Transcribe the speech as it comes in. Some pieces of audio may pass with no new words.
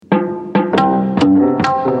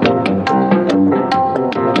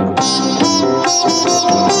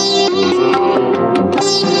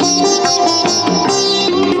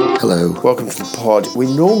Welcome to the pod. We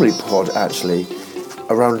normally pod, actually,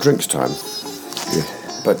 around drinks time.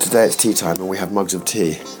 Yeah. But today it's tea time and we have mugs of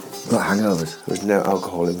tea. Not hangovers. There's no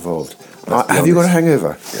alcohol involved. Let's be Have you got a honest.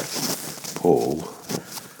 hangover? Yeah. Paul.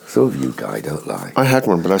 Some of you guy don't lie. I had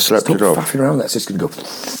one, but I slept Stop it off. faffing around. That's just going to go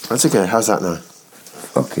That's okay. How's that now?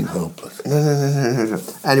 fucking hopeless. No.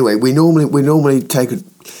 Anyway, we normally take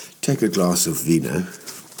a glass of vino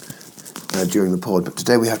during the pod, but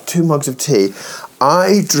today we have 2 mugs of tea.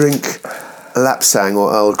 I drink Lapsang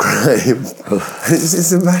or Earl Grey.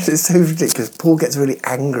 It's so ridiculous. Paul gets really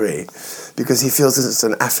angry because he feels that it's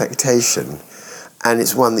an affectation, and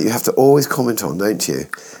it's one that you have to always comment on, don't you?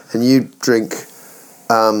 And you drink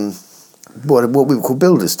what we would call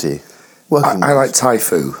builder's tea. I like Thai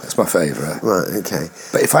food. That's my favourite. Right, okay.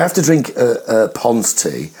 But if I have to drink Pond's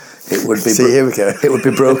tea, it would be See, here we go. It would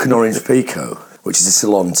be Broken Orange Pico, which is a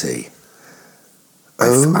Ceylon tea.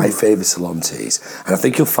 I favour Ceylon teas, and I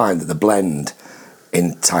think you'll find that the blend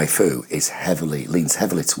in Thai food leans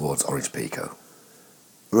heavily towards Orange Pico.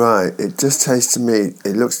 Right, it just tastes to me.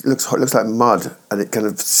 It looks like mud, and it kind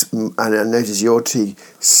of. And I notice your tea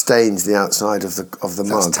stains the outside of the That's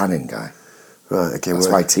mug. tannin, guy. Right, okay. That's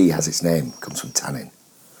why tea has its name. Comes from tannin.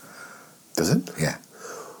 Does it? Yeah,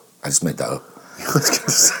 I just made that up. I was going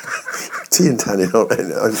to say, tea and tannin are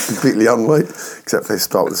completely unlike, except they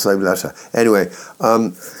start with the same letter. Anyway, so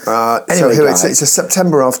here guys, it's a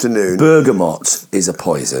September afternoon. Bergamot is a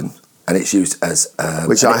poison, and it's used as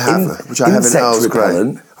Which I have in insect Earl's Grey.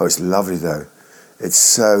 repellent. Oh, it's lovely though. It's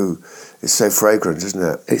so fragrant, isn't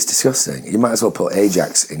it? It's disgusting. You might as well put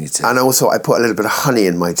Ajax in your tea. And also, I put a little bit of honey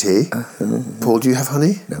in my tea. Paul, do you have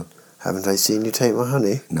honey? No. Haven't I seen you take my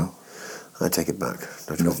honey? No. I take it back.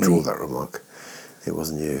 I Not withdraw me. that remark. It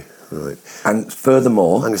wasn't you. Right. And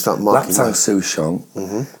furthermore, I'm gonna start marking Lapsang that.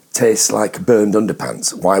 Souchong tastes like burned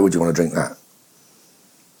underpants. Why would you want to drink that?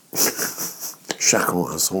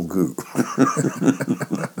 Chacun a son goût.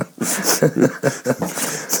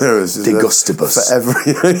 There is Degustibus.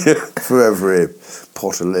 for every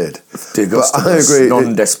pot a lid. Degustibus But I agree.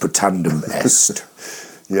 non despotandum est.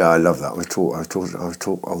 Yeah, I love that. I was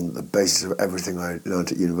taught on the basis of everything I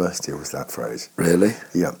learned at university was that phrase. Really?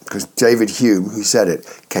 Yeah, because David Hume, who said it,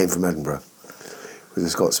 came from Edinburgh. He was a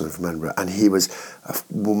Scotsman from Edinburgh, and he must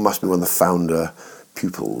be one of the founder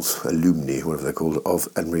pupils, alumni, whatever they're called, of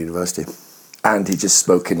Edinburgh University. And he just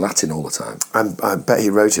spoke in Latin all the time. I bet he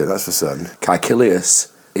wrote it, that's for certain. Caecilius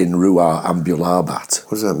in rua ambulabat.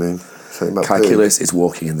 What does that mean? Something about Caecilius is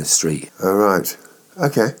walking in the street. poo? Oh, right.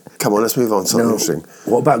 Okay. Come on, let's move on to something interesting.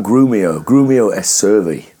 What about grumio? Grumio est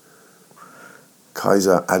servi.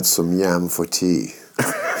 Kaiser had some yam for tea.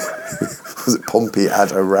 Was it Pompey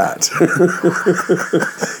had a rat?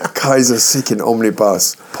 Kaiser sick in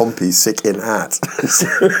omnibus. Pompey sick in hat.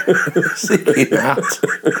 Sick in hat.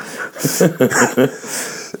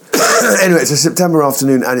 Anyway, it's a September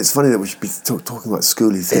afternoon, and it's funny that we should be talking about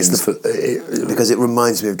schooly things because it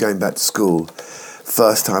reminds me of going back to school.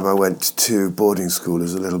 First time I went to boarding school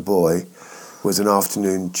as a little boy was an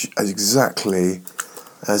afternoon exactly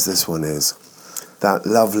as this one is. That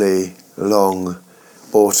lovely, long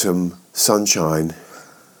autumn sunshine.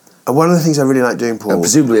 And one of the things I really like doing, Paul... And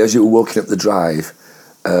presumably, as you were walking up the drive,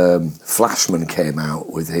 Flashman came out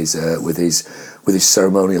with his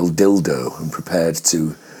ceremonial dildo and prepared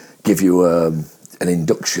to give you an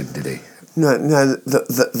induction, did he? No,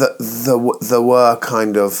 there were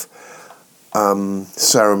kind of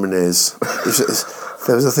ceremonies.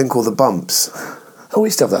 There was a thing called the bumps. Oh, we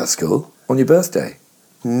used to have that at school on your birthday.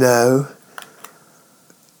 No.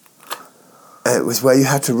 It was where you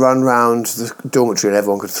had to run round the dormitory and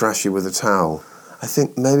everyone could thrash you with a towel. I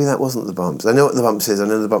think maybe that wasn't the bumps. I know what the bumps is. I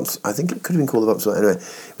know the bumps. I think it could have been called the bumps. Anyway,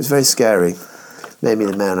 it was very scary. Made me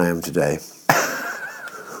the man I am today.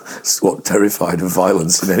 It's what terrified of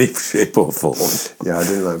violence in any shape or form. Yeah, I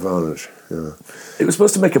didn't like violence. Yeah. It was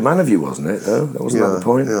supposed to make a man of you, wasn't it? Though that wasn't that the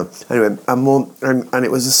point. Yeah. Anyway, and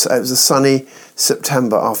it was a sunny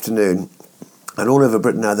September afternoon, and all over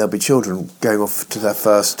Britain now there'll be children going off to their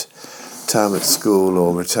first term at school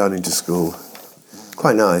or returning to school.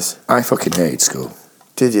 Quite nice. I fucking hated school.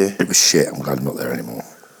 Did you? It was shit. I'm glad I'm not there anymore.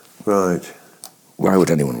 Right. Why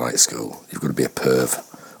would anyone like school? You've got to be a perv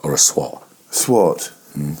or a swat. SWAT.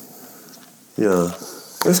 Yeah.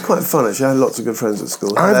 It was quite fun, actually. I had lots of good friends at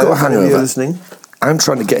school. I've got a hangover. You're listening? I'm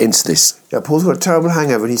trying to get into this Yeah, Paul's got a terrible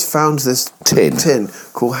hangover and he's found this tin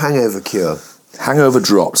called Hangover Cure. Hangover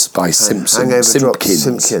Drops by Simpson. Hangover Drops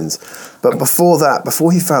Simpkins. Simpkins. But before that,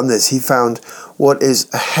 before he found this, he found what is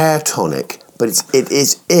a hair tonic but it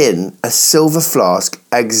is in a silver flask,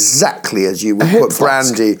 exactly as you would put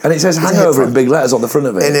brandy. And it says hangover in big letters on the front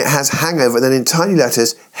of it. And it has hangover, then in tiny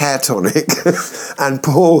letters, hair tonic. And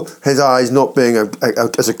Paul, his eyes not being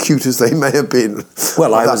as acute as they may have been.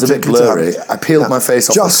 Well, I was a bit blurry. I peeled my face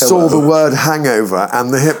off just the pillow. saw the word hangover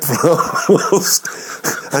and the hip flask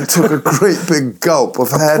and took a great big gulp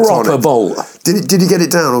of hair tonic. Proper bolt. Did you get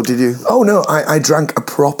it down or did you? Oh no, I drank a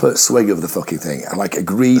proper swig of the fucking thing. Like a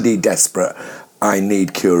greedy, desperate, I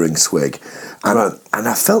need curing swig. And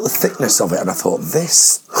I felt the thickness of it and I thought,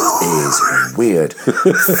 this is weird.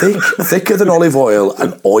 Thicker than olive oil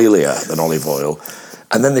and oilier than olive oil.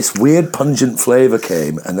 And then this weird pungent flavour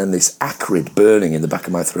came and then this acrid burning in the back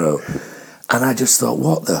of my throat. And I just thought,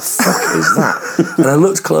 what the fuck is that? And I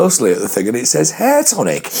looked closely at the thing and it says hair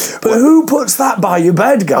tonic. But who puts that by your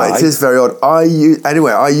bed, guy? It is very odd. I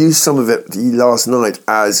used some of it last night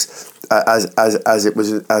as it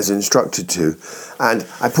was as instructed to, and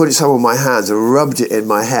I put it some on my hands and rubbed it in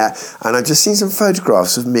my hair, and I just seen some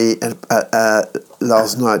photographs of me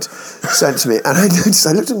last night sent to me, and I noticed,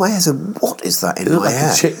 I looked at my hair and said, what is that in my hair?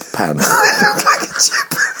 Like a chip pan. It looked like a chip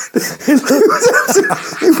pan. It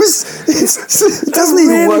doesn't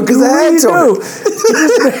even work as a hair tonic.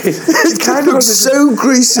 It kind of looks so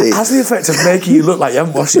greasy. It has the effect of making you look like you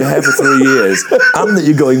haven't washed your hair for 3 years and that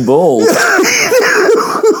you're going bald.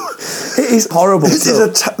 It is horrible. This is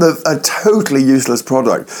a totally useless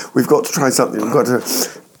product. We've got to try something. We've got to...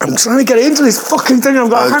 I'm trying to get into this fucking thing. I've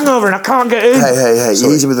got a hangover and I can't get in. Hey,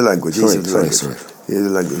 Sorry. easy with the language. Sorry. Easy with the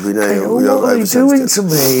language. We know. Hey, what are you doing to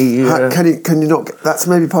me? Can you not? That's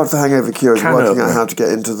maybe part of the hangover cure. Is working out how to get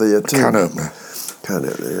into the can opener. Can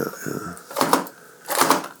opener. Yeah.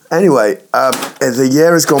 Anyway, the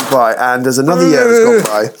year has gone by, and there's another year has gone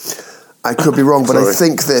by. I could be wrong, but I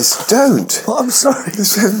think this. Don't. Well, I'm sorry.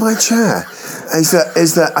 This is my chair. Is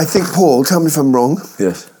that? I think, Paul. Tell me if I'm wrong.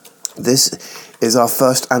 Yes. This is our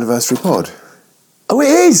first anniversary pod. Oh, it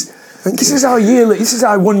is. This is our 1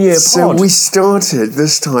 year pod. So we started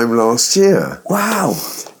this time last year. Wow.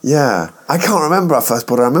 Yeah. I can't remember our first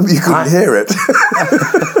pod. I remember you couldn't hear it.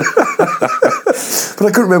 But I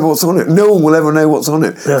couldn't remember what's on it. No one will ever know what's on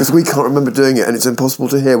it because we can't remember doing it and it's impossible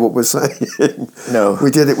to hear what we're saying. No. We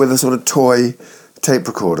did it with a sort of toy tape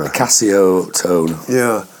recorder. Casio tone.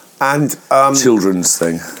 Yeah. And children's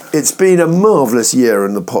thing. It's been a marvellous year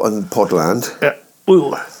in Podland. Yeah.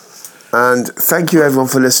 Ooh. And thank you everyone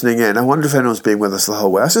for listening in. I wonder if anyone's been with us the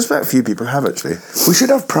whole way. I suspect a few people have actually. We should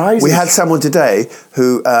have prizes. We had someone today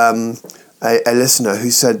who, a listener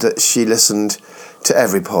who said that she listened to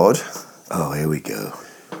every pod. Oh, here we go.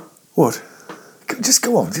 What? Just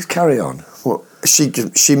go on. Just carry on. What?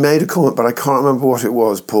 She made a comment, but I can't remember what it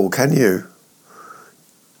was. Paul, can you?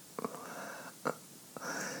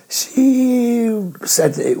 She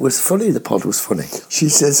said that it was funny. The pod was funny. She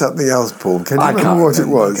said something else, Paul. Can you remember what it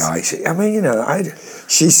was? Guy.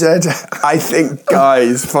 She said, "I think Guy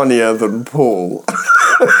is funnier than Paul."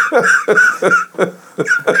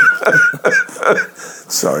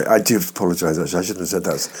 Sorry, I do apologise. Actually, I shouldn't have said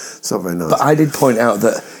that. It's not very nice. But I did point out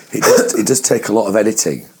that it does take a lot of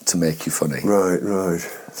editing to make you funny. Right.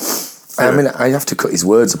 I mean, I have to cut his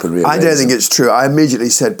words up and rearrange. I don't think it's true. I immediately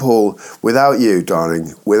said, Paul, without you,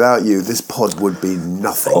 darling, without you, this pod would be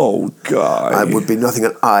nothing. Oh, God. I would be nothing,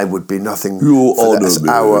 and I would be nothing you for this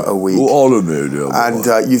hour a week. You honour me, dear and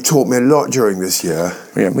you've taught me a lot during this year.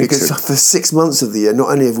 Yeah, me because too. for 6 months of the year, not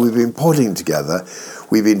only have we been podding together,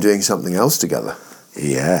 we've been doing something else together.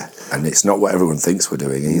 Yeah, and it's not what everyone thinks we're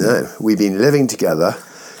doing either. No, we've been living together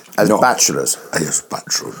as bachelors. As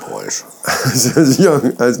bachelor boys.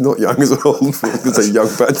 as not young, as old. Because they're young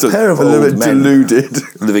bachelors. Pair of a little old bit men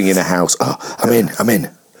deluded. Living in a house. Oh, I'm in.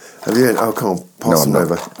 Have you in? Oh, come on, pass them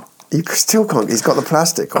over. You still can't. He's got the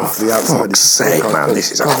plastic off the outside. For fuck's sake, man,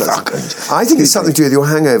 this is a fucking... I think it's something to do with your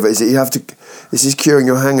hangover. Is that you have to... This is curing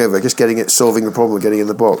your hangover, just getting it, solving the problem, getting in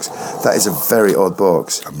the box. That is a very odd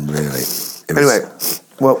box. I'm really... Anyway,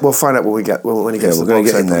 well, we'll find out when he gets. We're going to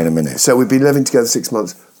get in there in a minute. So we've been living together 6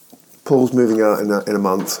 months. Paul's moving out in a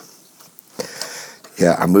month.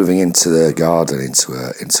 Yeah, I'm moving into the garden, into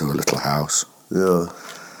a little house. Yeah.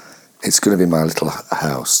 It's going to be my little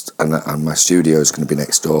house, and my studio is going to be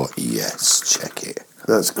next door. Yes, check it.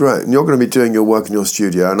 That's great. And you're going to be doing your work in your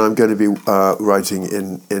studio, and I'm going to be writing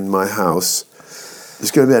in my house.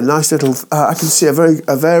 It's going to be a nice little... I can see a very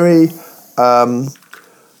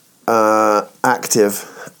active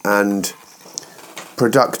and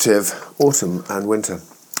productive autumn and winter.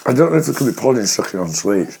 I don't know if it could be plodding sucking on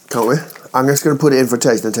sweets. Can't we? I'm just going to put it in for a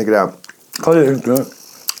taste and then take it out. Oh, yeah, good.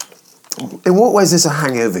 In what way is this a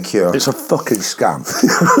hangover cure? It's a fucking scam.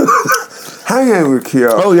 hangover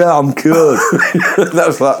cure. Oh yeah, I'm cured.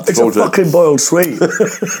 That's that. It's a fucking boiled sweet.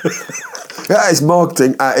 That is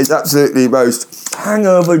marketing at its absolutely most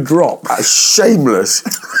Hangover drop. shameless.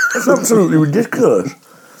 It's absolutely ridiculous.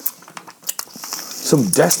 Some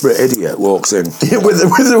desperate idiot walks in.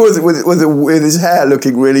 with his hair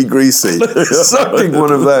looking really greasy, sucking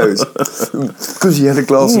one of those because he had a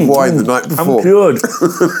glass of wine the night before. I'm cured.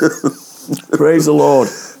 Praise the Lord.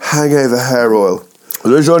 Hangover hair oil.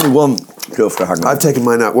 Well, there's only one cure for a hangover. I've taken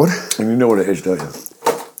mine out. What? And you know what it is, don't you?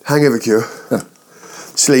 Hangover cure.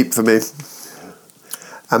 Sleep for me.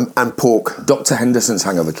 And pork. Dr. Henderson's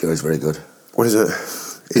hangover cure is very good. What is it?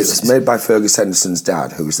 It's made by Fergus Henderson's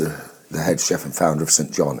dad, who was the head chef and founder of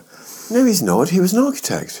St. John. No, he's not. He was an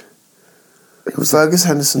architect. It was Fergus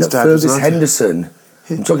Henderson's dad. Fergus Henderson.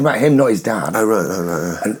 I'm talking about him, not his dad. Oh,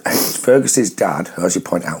 right. And Fergus's dad, who, as you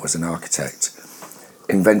point out, was an architect,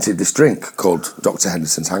 invented this drink called Dr.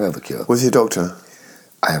 Henderson's hangover cure. Was he a doctor?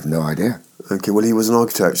 I have no idea. Okay, well, he was an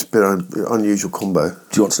architect. Bit unusual combo. Do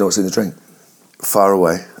you want to know what's in the drink? Far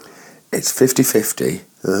away. It's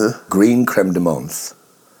 50-50, green creme de menthe,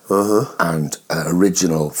 and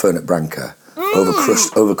original Fernet Branca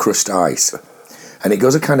over crushed ice. And it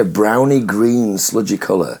goes a kind of browny green sludgy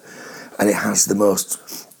colour, and it has the most,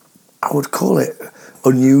 I would call it,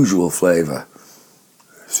 unusual flavour.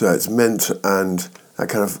 So it's mint and that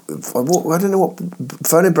kind of, I don't know what,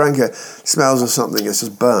 Fernet Branca smells of something that's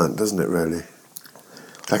just burnt, doesn't it, really?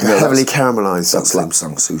 Like a heavily caramelised That's something.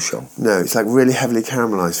 Lapsang Souchong. No, it's like really heavily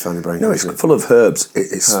caramelised Fernet Branca. No, it's full of herbs.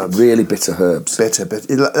 It's Herbs. really bitter herbs. Bitter.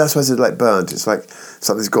 That's why it's like burnt. It's like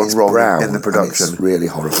something's gone wrong Brown in the production. And it's really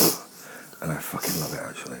horrible. And I fucking love it,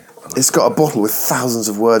 actually. It's got a bottle with thousands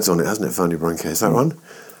of words on it, hasn't it, Fernet Branca? Is that one?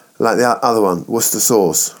 Like the other one, Worcester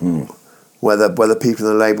sauce. Where the people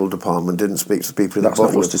in the label department didn't speak to the people in That's the not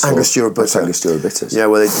bottle. Worcester sauce. Angostura That's bitter. Angostura bitters. Yeah,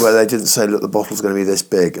 where they didn't say, look, the bottle's going to be this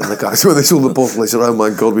big. And the guys, when they saw the bottle, they said, oh my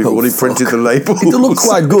God, we've already printed the label. It look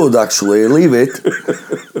quite good, actually. Leave it.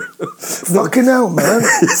 Fucking hell, man.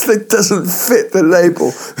 It doesn't fit the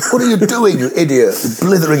label. What are you doing, you idiot? You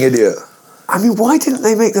blithering idiot. I mean, why didn't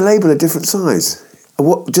they make the label a different size?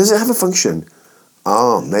 What does it have a function?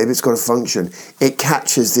 Maybe it's got a function. It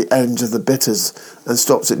catches the end of the bitters and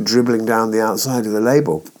stops it dribbling down the outside of the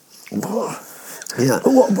label. What? Yeah.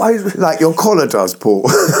 But what? Why? Like your collar does, Paul.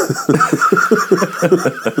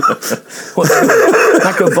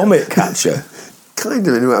 Like a vomit catcher. Kind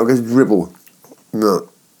of, anyway. I guess dribble. No.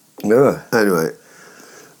 Yeah. Anyway.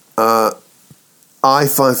 I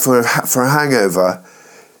find for a hangover,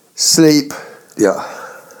 sleep, Yeah.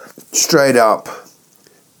 straight up,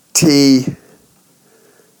 tea,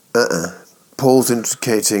 Paul's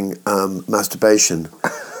indicating masturbation.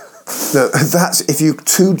 No, that's if you're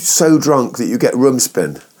so drunk that you get room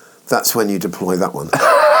spin. That's when you deploy that one.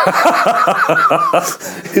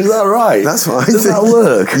 Is that right? That's what I Does think. that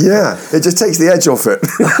work? Yeah, it just takes the edge off it.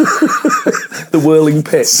 The whirling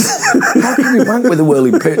pits. How can you wank with the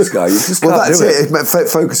whirling pits, guy? You just can't Well, that's do it. It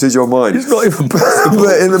focuses your mind. It's not even possible.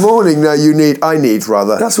 But in the morning, no, I need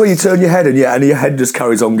rather. That's where you turn your head and your head just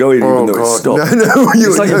carries on going even though it's stopped. No,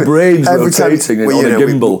 it's like your brain's rotating on a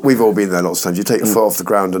gimbal. We've all been there lots of times. You take your foot off the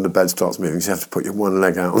ground and the bed starts moving, so you have to put your one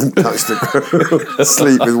leg out and touch the ground.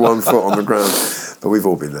 Sleep with one foot on the ground. But we've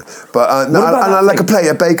all been there. But no, and I like a plate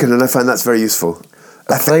of bacon, and I find that's very useful.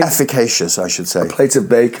 Efficacious, I should say. A plate of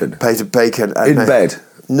bacon. Plate of bacon. In bed?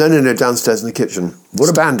 No, downstairs in the kitchen.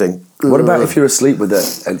 Standing. What about if you're asleep with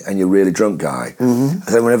it and you're really drunk, guy?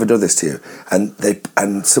 Has anyone ever done this to you? And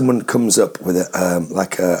someone comes up with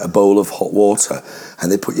a bowl of hot water,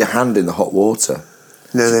 and they put your hand in the hot water.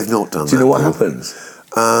 No, they've not done that. Do you know what happens?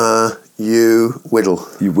 You whittle.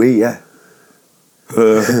 You wee, yeah.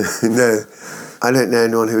 No, I don't know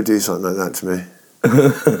anyone who would do something like that to me.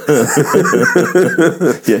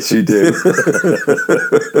 Yes, you do.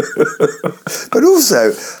 But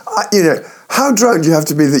also, how drunk do you have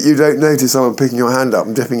to be that you don't notice someone picking your hand up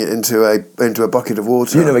and dipping it into a bucket of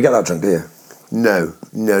water? You never get that drunk, do you? No,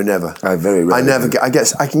 never. I very rarely.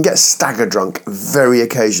 I can get stagger drunk very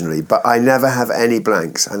occasionally, but I never have any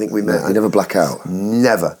blanks. I think we met. You never black out.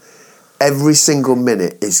 Never. Every single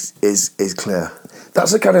minute is clear.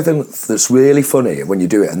 That's the kind of thing that's really funny when you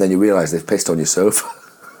do it and then you realise they've pissed on your sofa.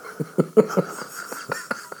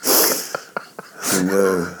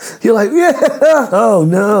 No. You're like, yeah, oh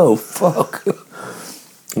no, fuck.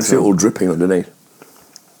 You see it all dripping underneath.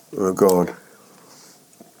 Oh, God.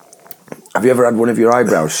 Have you ever had one of your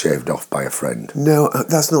eyebrows shaved off by a friend? No,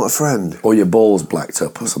 that's not a friend. Or your balls blacked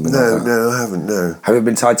up or something like that? No, I haven't, no. Have you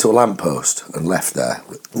been tied to a lamppost and left there?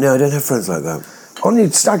 No, I don't have friends like that. On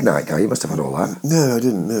your stag night, guy, you must have had all that. No, I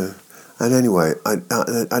didn't, no. And anyway, I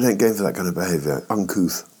don't go in for that kind of behaviour.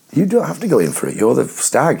 Uncouth. You don't have to go in for it. You're the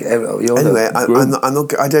stag. Anyway, I'm not.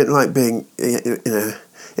 I don't like being. You know,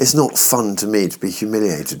 it's not fun to me to be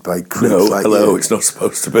humiliated by creeps like you. No, it's not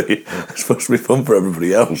supposed to be. It's supposed to be fun for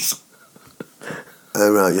everybody else.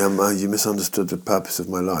 Oh right, yeah, you misunderstood the purpose of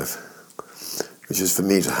my life, which is for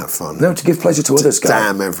me to have fun. No, to give pleasure to others, Guy.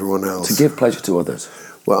 Damn everyone else. To give pleasure to others.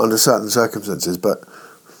 Well, under certain circumstances, but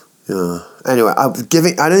yeah. Anyway, I don't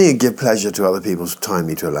think I give pleasure to other people to tie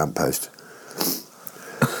me to a lamppost.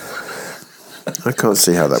 I can't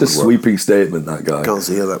see how that would work. It's a sweeping statement, that Guy. I can't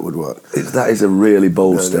see how that would work. That is a really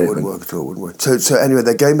bold statement. That wouldn't work at all. Wouldn't work. So anyway,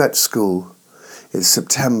 they're going back to school. It's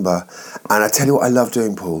September, and I tell you what I love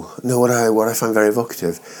doing, Paul. No, what I find very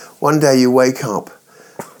evocative. One day you wake up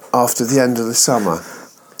after the end of the summer,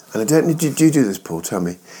 and I don't know, do you do this, Paul? Tell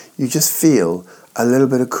me. You just feel a little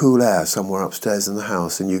bit of cool air somewhere upstairs in the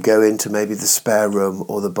house, and you go into maybe the spare room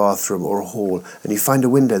or the bathroom or a hall, and you find a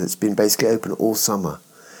window that's been basically open all summer,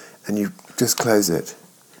 and you just close it.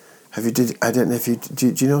 I don't know if you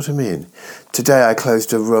do you know what I mean? Today I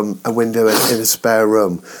closed a window in a spare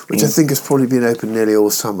room, which I think has probably been open nearly all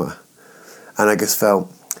summer, and I just felt,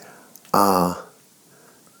 autumn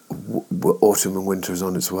and winter is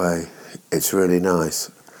on its way. It's really nice.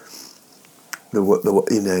 The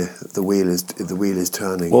wheel is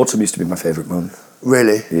turning. Autumn used to be my favourite month.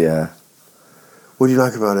 Really? Yeah. What do you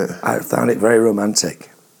like about it? I found it very romantic.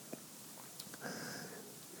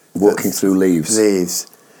 Walking through leaves. Leaves.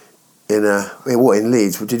 In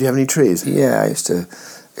Leeds? Did you have any trees? Yeah, I used to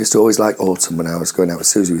always like autumn when I was going out with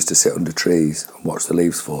Susie. We used to sit under trees and watch the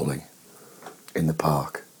leaves falling in the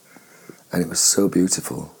park. And it was so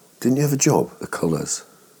beautiful. Didn't you have a job? The colours.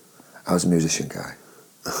 I was a musician, Guy.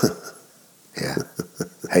 Yeah.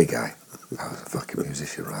 Hey, Guy. I was a fucking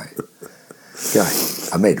musician, right? Guy,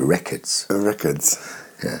 I made records. Records?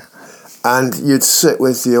 Yeah. And you'd sit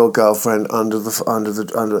with your girlfriend under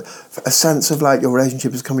a sense of like your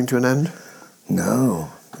relationship is coming to an end?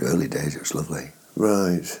 No. Early days, it was lovely.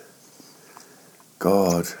 Right.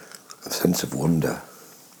 God. A sense of wonder.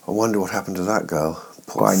 I wonder what happened to that girl.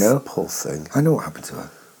 I know. Poor thing. I know what happened to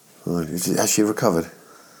her. Right. Has she recovered?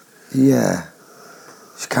 Yeah.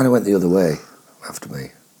 She kind of went the other way after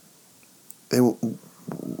me.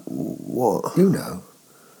 What? You know.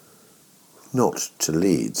 Not to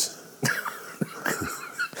Leeds.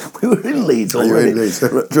 We were in Leeds already. You were in Leeds. She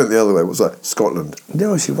went the other way. What's that? Scotland.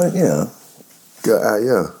 No, she went, Yeah.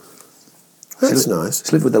 That's nice.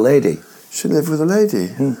 She lived with a lady. She lived with a lady.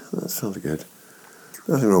 That sounds good.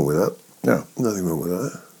 Nothing wrong with that. No. Nothing wrong with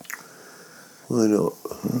that. Why not?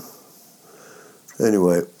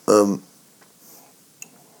 Anyway,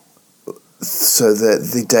 so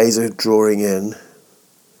the days are drawing in,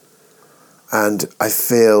 and I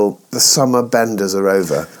feel the summer benders are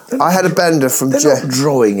over. I had a bender from They're not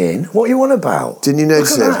drawing in. What are you on about? Didn't you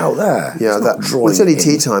notice Look at it? that out there. Yeah, It's it's only in.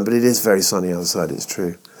 tea time, but it is very sunny outside. It's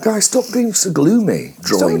true. Guys, stop being so gloomy.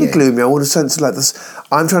 It's not really gloomy. I want a sense of like this.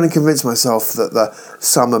 I'm trying to convince myself that the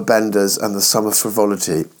summer benders and the summer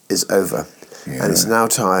frivolity is over, and it's now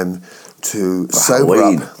time to sober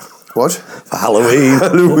Halloween. up. What? For Halloween.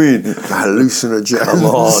 Halloween.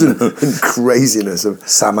 Hallucinogens and craziness of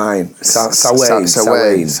Samhain.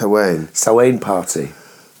 Samhain party.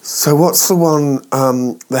 So what's the one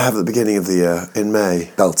they have at the beginning of the year in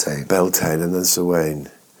May? Beltane, and then Samhain.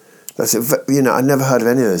 That's it. You know, I never heard of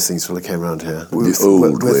any of those things till I came around here. The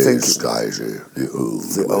old ways, guys.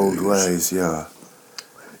 The old ways, yeah.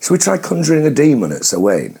 Should we try conjuring a demon at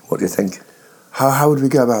Samhain? What do you think? How would we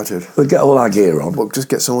go about it? We'll get all our gear on. Well, just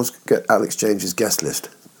get Alex James's guest list.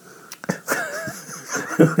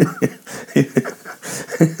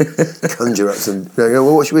 Conjure up some.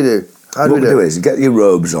 Well, what should we do? What we do is get your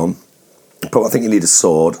robes on. Probably, I think you need a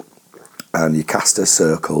sword, and you cast a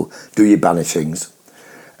circle. Do your banishings,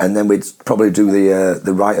 and then we'd probably do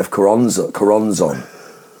the rite of Coronzon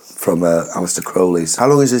from Aleister Crowley's. How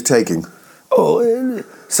long is it taking?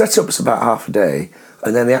 Setup's about half a day,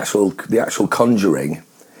 and then the actual conjuring,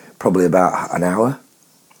 probably about an hour.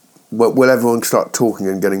 Will everyone start talking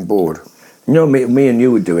and getting bored? No, me and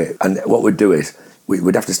you would do it, and what we'd do is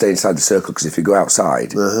we'd have to stay inside the circle because if you go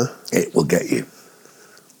outside, it will get you.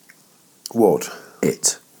 What?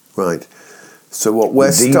 It. Right. So what?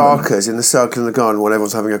 We're starkers in the circle in the garden while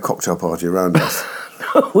everyone's having a cocktail party around us.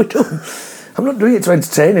 No, we don't. I'm not doing it to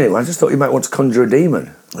entertain anyone. I just thought you might want to conjure a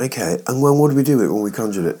demon. Okay. And what do we do with it when we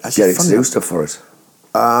conjured it? Get it to do stuff for us.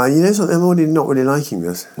 You know something? I'm already not really liking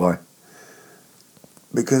this. Why?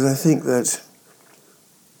 Because I think that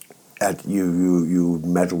you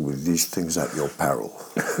meddle with these things at your peril.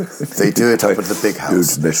 They do it up at the big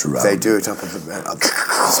house. You'd mess around. They do it up at the...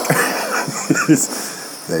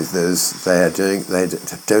 They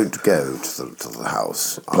don't go to the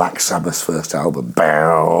house. Black Sabbath's first album. Did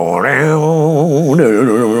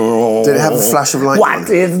Did it have a flash of lightning? What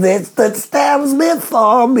is this that stands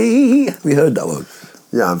before me? Have you heard that one?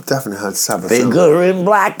 Yeah, I've definitely heard Sabbath. Figure in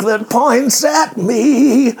black that points at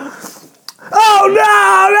me. Oh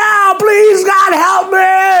no, please God help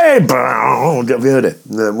me! Have you heard it?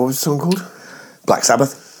 No, what was the song called? Black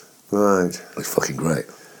Sabbath. Right. It's fucking great.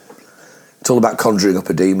 It's all about conjuring up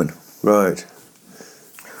a demon. Right.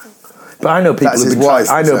 But I know people That's who've his been wife,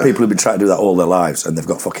 people who've been trying to do that all their lives and they've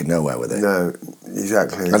got fucking nowhere with it. No,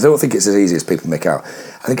 exactly. I don't think it's as easy as people make out.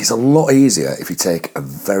 I think it's a lot easier if you take a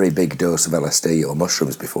very big dose of LSD or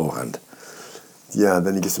mushrooms beforehand. Yeah,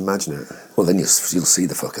 then you just imagine it. Well, then you'll see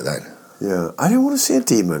the fucker then. Yeah. I don't want to see a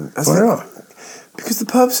demon. Why not? Because the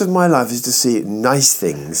purpose of my life is to see nice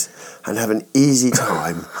things and have an easy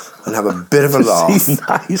time and have a bit of a laugh. See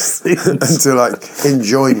nice things. And to like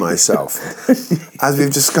enjoy myself. As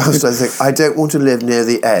we've discussed, I think I don't want to live near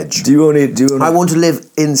the edge. Do you only I want to live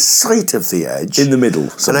in sight of the edge. in the middle?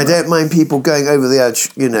 And I don't mind people going over the edge,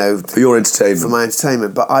 for your entertainment. for my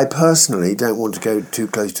entertainment, but I personally don't want to go too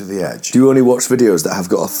close to the edge. Do you only watch videos that have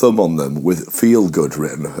got a thumb on them with "feel good"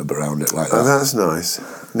 written around it like that? Oh, that's nice.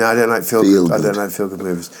 No, I don't like feel good. I don't like feel good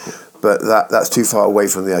movies. But that's too far away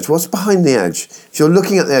from the edge. What's behind the edge? If you're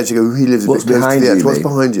looking at the edge, you go, he lives a What's bit close to behind the you? edge. What's mate?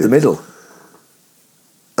 behind you? The middle.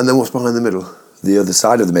 And then what's behind the middle? The other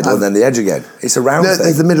side of the middle, and then the edge again. It's a round No, thing.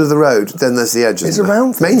 there's the middle of the road, then there's the edge. It's isn't a there?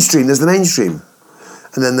 round thing. Mainstream, there's the mainstream.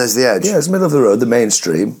 And then there's the edge. Yeah, it's the middle of the road, the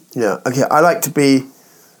mainstream. Yeah, okay. I like to be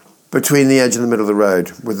between the edge and the middle of the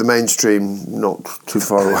road, with the mainstream not too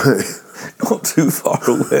far away. Not too far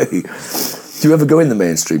away. Do you ever go in the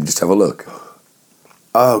mainstream, just have a look?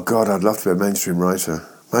 Oh, God, I'd love to be a mainstream writer.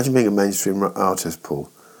 Imagine being a mainstream artist, Paul.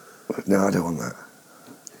 No, I don't want that.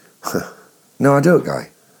 No, I don't, Guy.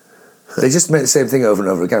 They just make the same thing over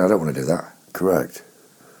and over again. I don't want to do that. Correct.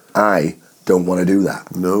 I don't want to do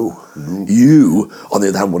that. No. You, on the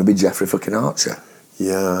other hand, want to be Jeffrey fucking Archer.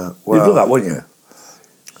 Yeah, You'd well... love that, wouldn't you?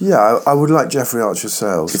 Yeah, I would like Jeffrey Archer's Do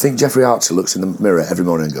you sales. think Jeffrey Archer looks in the mirror every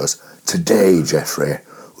morning and goes, "Today, Jeffrey,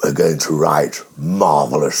 we're going to write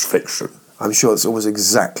marvellous fiction"? I'm sure it's almost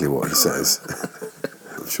exactly what he says.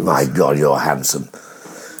 I'm sure. My God, you're handsome. Do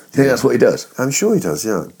you think that's what he does? I'm sure he does,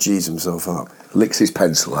 yeah. G's himself up. Licks his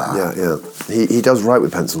pencil out. Yeah. He does write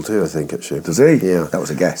with pencil too, I think, actually. Does he? Yeah. That was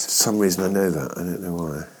a guess. For some reason I know that. I don't know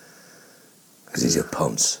why. Because he's a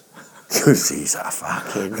ponce. Because he's a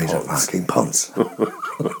fucking He's a fucking ponce.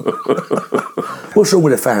 What's wrong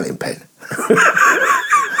with a fountain pen?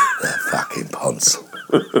 The fucking ponce.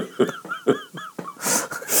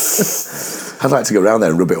 I'd like to go around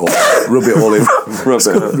there and rub it all in. Rub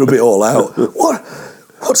it all out.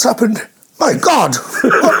 What's happened? My God!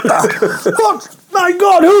 What? My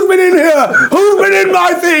God, who's been in here? Who's been in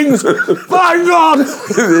my things? My God!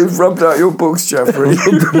 You've rubbed out your books, Jeffrey.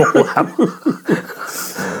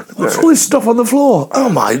 What's all this stuff on the floor? Oh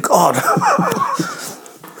my God!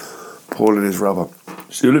 Paul and his rubber.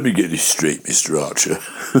 So let me get this straight, Mr. Archer.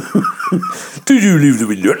 Did you leave the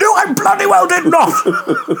window? No, I bloody well did not!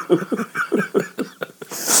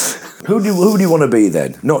 Who do you want to be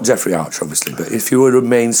then? Not Jeffrey Archer, obviously, but if you were a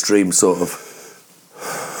mainstream sort of...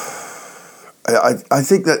 I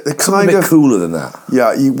think that the Something kind a bit of... cooler than that.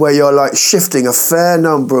 Yeah, where you're like shifting a fair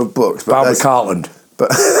number of books. But Barbara that's- Cartland. But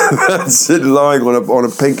that's it lying on a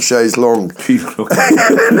pink chaise long,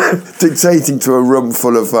 dictating to a room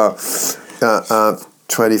full of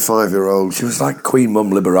 25-year-olds. She was like Queen Mum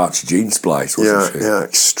Liberace Jean Splice, wasn't she? Yeah,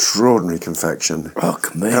 extraordinary confection.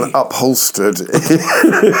 Fuck me. And upholstered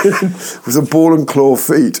with a ball and claw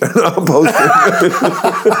feet. And upholstered.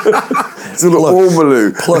 It's a little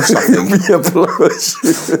ormolu. Plush, I think. Yeah, plush.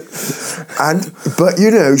 But, you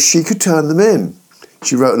know, she could turn them in.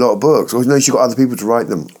 She wrote a lot of books. Or, no, she got other people to write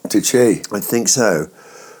them. Did she? I think so.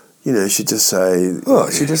 You know, she'd just say... Oh,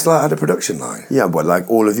 she just like had a production line. Yeah, well, like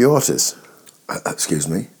all of you artists. Excuse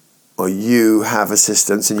me? Or you have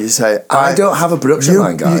assistants and you say... I don't have a production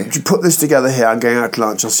line, Guy. You put this together here. I'm going out to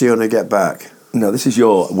lunch. I'll see you when I get back. No, this is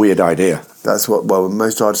your weird idea. That's what... Well,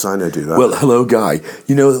 most artists I know do that. Well, hello, Guy.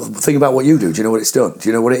 You know the thing about what you do? Do you know what it's done? Do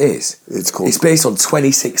you know what it is? It's called... It's based on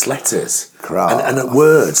 26 letters. Crap. And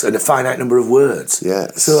words, and a finite number of words.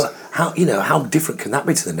 Yes. So, how different can that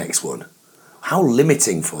be to the next one? How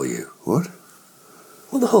limiting for you? What?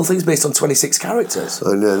 Well, the whole thing's based on 26 characters.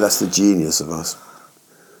 Oh, no, that's the genius of us.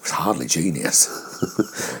 It's hardly genius.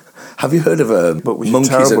 Have you heard of which is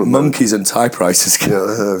terrible, monkeys and typewriters? Yeah,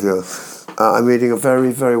 I have, yeah. I'm reading a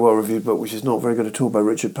very, very well-reviewed book, which is not very good at all, by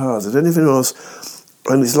Richard Powers. I don't know if anyone else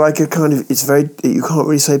And it's like a kind of, it's very, you can't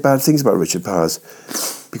really say bad things about Richard Powers.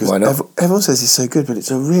 Because Why not? everyone says he's so good, but it's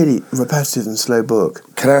a really repetitive and slow book.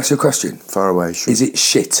 Can I ask you a question? Far away, sure. Is it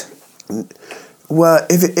shit? Well,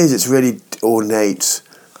 if it is, it's really ornate,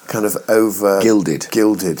 kind of over... Gilded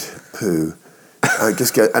poo.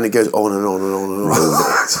 And it goes on and on and on and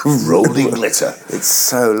on. Rolling glitter. It's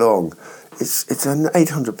so long. It's an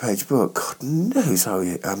 800-page book. God knows how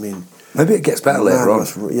you... I mean... Maybe it gets better later on.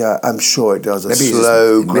 Yeah, I'm sure it does. A Maybe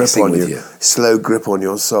slow grip on you. Slow grip on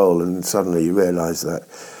your soul, and suddenly you realise that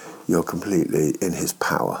you're completely in his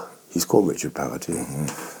power. He's called Richard Power too.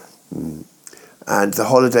 Mm-hmm. Mm. And the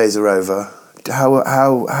holidays are over.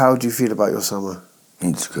 How do you feel about your summer?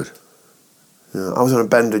 It's good. Yeah, I was on a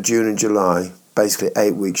bender June and July, basically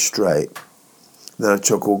 8 weeks straight. Then I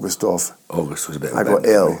took August off. August was a bit. I got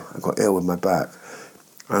ill with my back,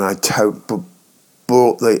 and I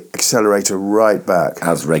brought the accelerator right back.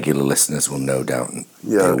 As regular listeners will no doubt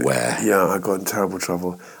be aware. Yeah, I got in terrible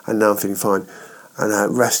trouble, and now I'm feeling fine. And I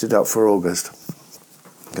rested up for August.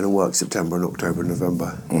 I'm going to work September and October and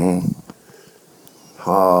November. Mm-hmm.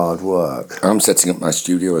 Hard work. I'm setting up my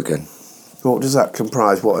studio again. What does that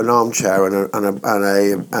comprise? What, an armchair and a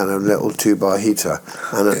little 2-bar heater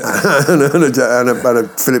and a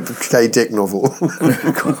Philip K. Dick novel? Is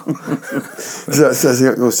that setting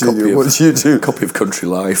up your studio? What do you do? A copy of Country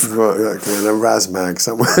Life. Right, okay, and a Razmag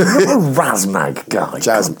somewhere. Not a Razmag, Guy.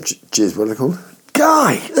 Jizz, what are they called?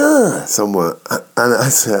 Guy. Ugh. Somewhere, and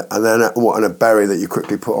then a berry that you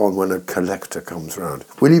quickly put on when a collector comes round.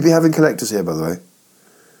 Will you be having collectors here, by the way?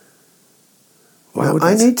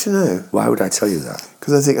 I need to know. Why would I tell you that?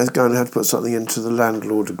 Because I think I was going to have to put something into the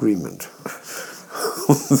landlord agreement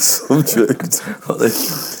on the subject.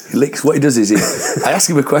 What he does is I ask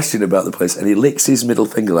him a question about the place, and he licks his middle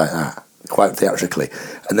finger like that, quite theatrically,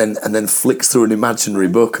 and then flicks through an imaginary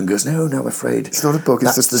book and goes, "No, I'm afraid it's not a book.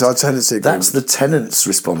 It's our tenancy agreement. That's the tenant's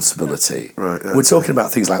responsibility." Right. We're talking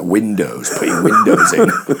about things like windows, putting windows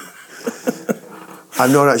in.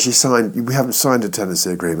 I'm not actually signed. We haven't signed a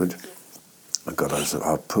tenancy agreement. Oh God,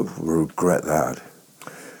 I'll regret that.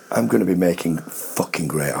 I'm going to be making fucking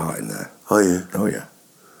great art in there. Are you? Oh yeah.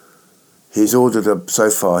 He's ordered yeah.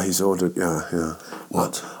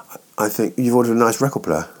 What? I think you've ordered a nice record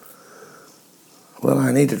player. Well,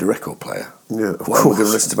 I needed a record player. Yeah, what am I going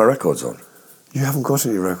to listen to my records on? You haven't got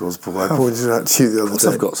any records, Paul. I pointed it out to you the other day.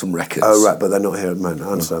 I've got some records. Oh right, but they're not here at the moment.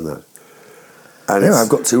 I understand that. And yeah, I've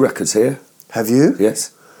got 2 records here. Have you?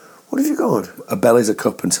 Yes. What have you got? A bell is a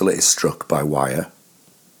cup until it is struck by wire.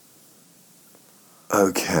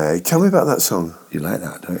 Okay, tell me about that song. You like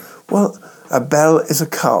that, don't you? Well, a bell is a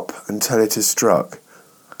cup until it is struck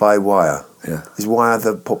by Wire. Yeah. Is Wire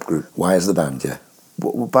the pop group? Wire's the band, yeah.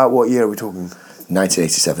 About what year are we talking?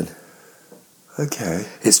 1987. Okay.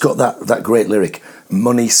 It's got that great lyric,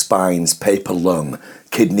 money, spines, paper lung,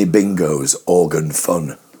 kidney bingos, organ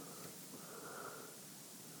fun.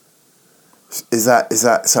 Is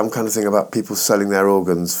that some kind of thing about people selling their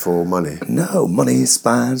organs for money? No, money,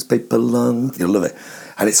 spines, paper lung. You'll love it.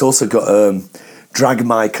 And it's also got drag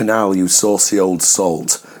my canal, you saucy old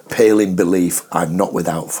salt, pale in belief, I'm not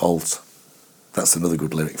without fault. That's another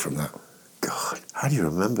good lyric from that. God, how do you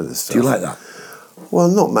remember this stuff? Do you like that? Well,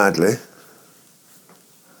 not madly.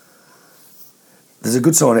 There's a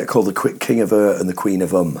good song on it called The King of and the Queen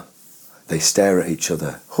of They stare at each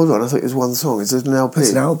other. Hold on, I thought it was one song. Is it an LP?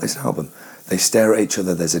 It's an album. They stare at each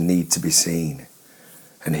other, there's a need to be seen.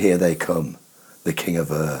 And here they come, the King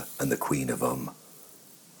of and the Queen of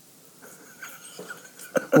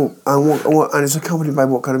Oh, and it's accompanied by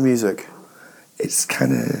what kind of music? It's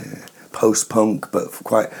kind of post-punk, but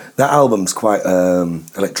that album's quite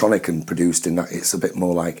electronic and produced in that it's a bit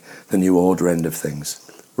more like the New Order end of things.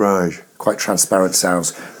 Right. Quite transparent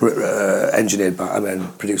sounds,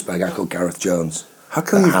 produced by a guy called Gareth Jones. How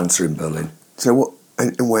come Hansa in Berlin. So what?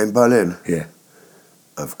 In Berlin? Yeah.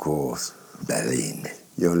 Of course. Berlin.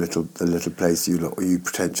 The little place you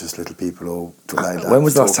pretentious little people all like that. When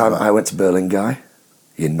was the last time I went to Berlin, Guy?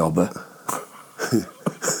 You knobber.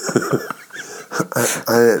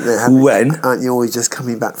 When? Aren't you always just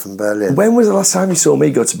coming back from Berlin? When was the last time you saw me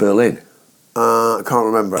go to Berlin? I can't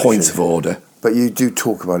remember. Point of order. But you do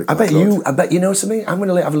talk about it. I bet you know something. I'm going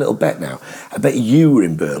to have a little bet now. I bet you were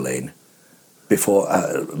in Berlin before,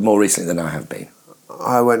 more recently than I have been.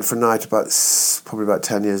 I went for a night probably about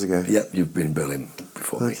 10 years ago. Yep, you've been in Berlin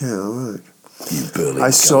before me. Okay, all right. You Berlin.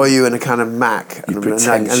 I saw you in a kind of Mac, and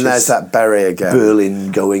there's that berry again.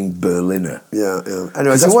 Berlin going Berliner. Yeah.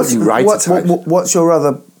 Anyway, so what's your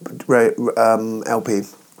other LP?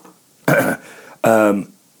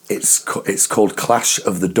 It's called Clash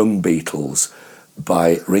of the Dung Beetles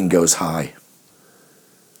by Ringo's High.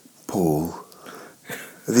 Paul,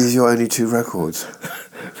 are these your only 2 records?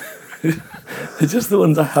 They're just the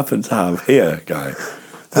ones I happen to have here, Guy.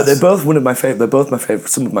 But they're both one of my favourite. They're both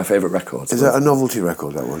some of my favourite records. Is that a novelty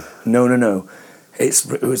record, that one? No.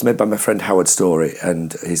 It was made by my friend Howard Story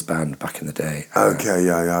and his band back in the day. Okay,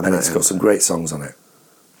 yeah. And it's got some great songs on it,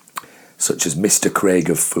 such as Mr. Craig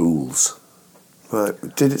of Fools. Right.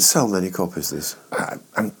 Did it sell many copies, this?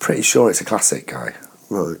 I'm pretty sure it's a classic, Guy.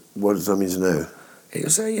 Right. What does that mean to know? It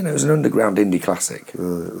was it was an underground indie classic.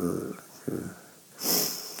 Right. Yeah.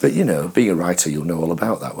 But, being a writer, you'll know all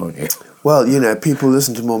about that, won't you? Well, people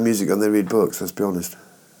listen to more music than they read books, let's be honest.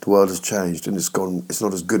 The world has changed and it's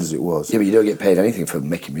not as good as it was. Yeah, but you don't get paid anything for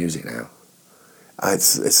making music now.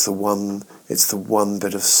 It's the one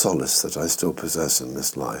bit of solace that I still possess in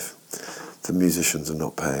this life. The musicians are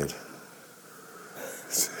not paid.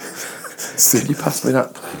 Can you pass me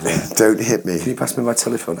that, please? Don't hit me. Can you pass me my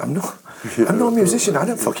telephone? I'm not a musician. I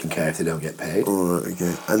don't fucking care if they don't get paid. All right,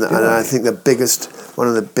 okay. And I think one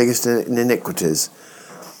of the biggest iniquities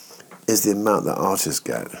is the amount that artists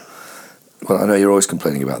get. Well, I know you're always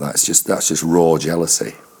complaining about that. That's just raw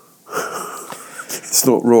jealousy. It's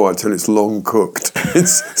not raw until it's long cooked.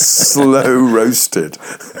 It's slow roasted.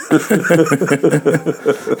 A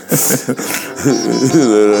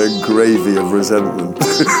gravy of resentment.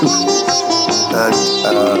 And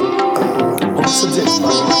what subject?